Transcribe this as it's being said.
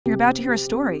You're about to hear a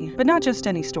story, but not just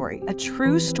any story. A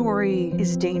true story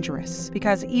is dangerous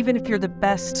because even if you're the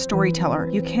best storyteller,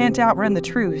 you can't outrun the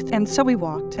truth. And so we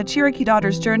walked. A Cherokee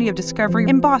daughter's journey of discovery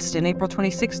in Boston, April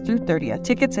 26th through 30th.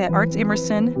 Tickets at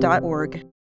ArtsEmerson.org.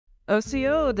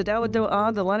 OCO, the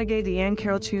DeLanna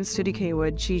Studi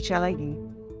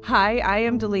Kaywood, Hi, I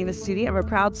am DeLanna Studi. I'm a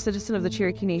proud citizen of the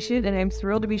Cherokee Nation, and I'm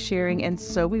thrilled to be sharing And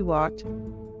So We Walked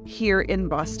here in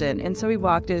Boston. And So We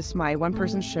Walked is my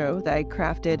one-person show that I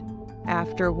crafted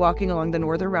after walking along the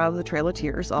northern route of the Trail of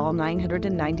Tears, all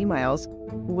 990 miles,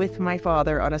 with my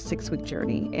father on a 6-week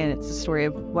journey. And it's the story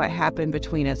of what happened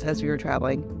between us as we were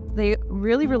traveling. They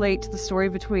really relate to the story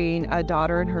between a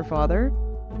daughter and her father,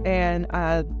 and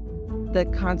the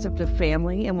concept of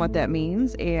family and what that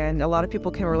means. And a lot of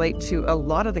people can relate to a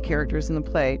lot of the characters in the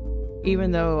play,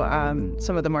 even though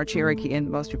some of them are Cherokee and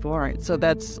most people aren't. So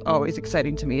that's always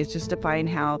exciting to me. It's just to find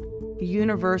how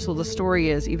universal the story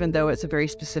is, even though it's a very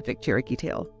specific Cherokee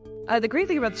tale. The great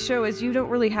thing about the show is you don't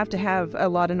really have to have a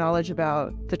lot of knowledge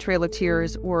about the Trail of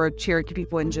Tears or Cherokee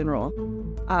people in general.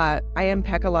 I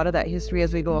unpack a lot of that history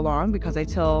as we go along because I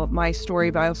tell my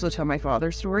story, but I also tell my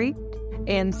father's story.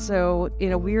 And so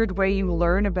in a weird way, you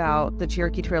learn about the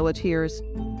Cherokee Trail of Tears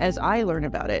as I learn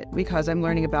about it, because I'm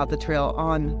learning about the trail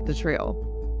on the trail.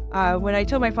 When I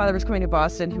told my father I was coming to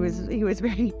Boston, he was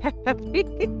very happy.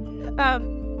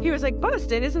 He was like,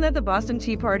 "Boston, isn't that the Boston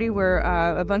Tea Party where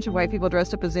a bunch of white people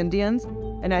dressed up as Indians?"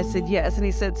 And I said, "Yes." And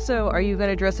he said, "So are you going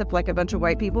to dress up like a bunch of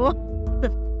white people?"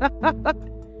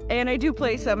 And I do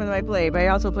play some in my play, but I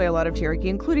also play a lot of Cherokee,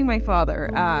 including my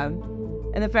father.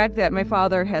 And the fact that my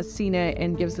father has seen it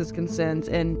and gives his consent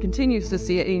and continues to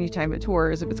see it anytime it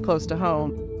tours, if it's close to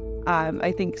home,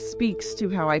 I think speaks to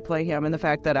how I play him and the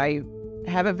fact that I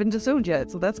haven't been disowned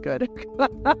yet, so that's good.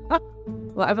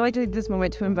 Well, I would like to take this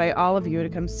moment to invite all of you to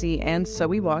come see And So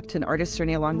We Walked, an artist's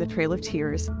journey along the Trail of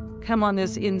Tears. Come on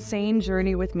this insane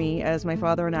journey with me as my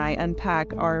father and I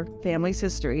unpack our family's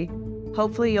history.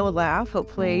 Hopefully you'll laugh,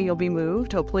 hopefully you'll be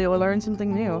moved, hopefully you'll learn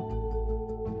something new.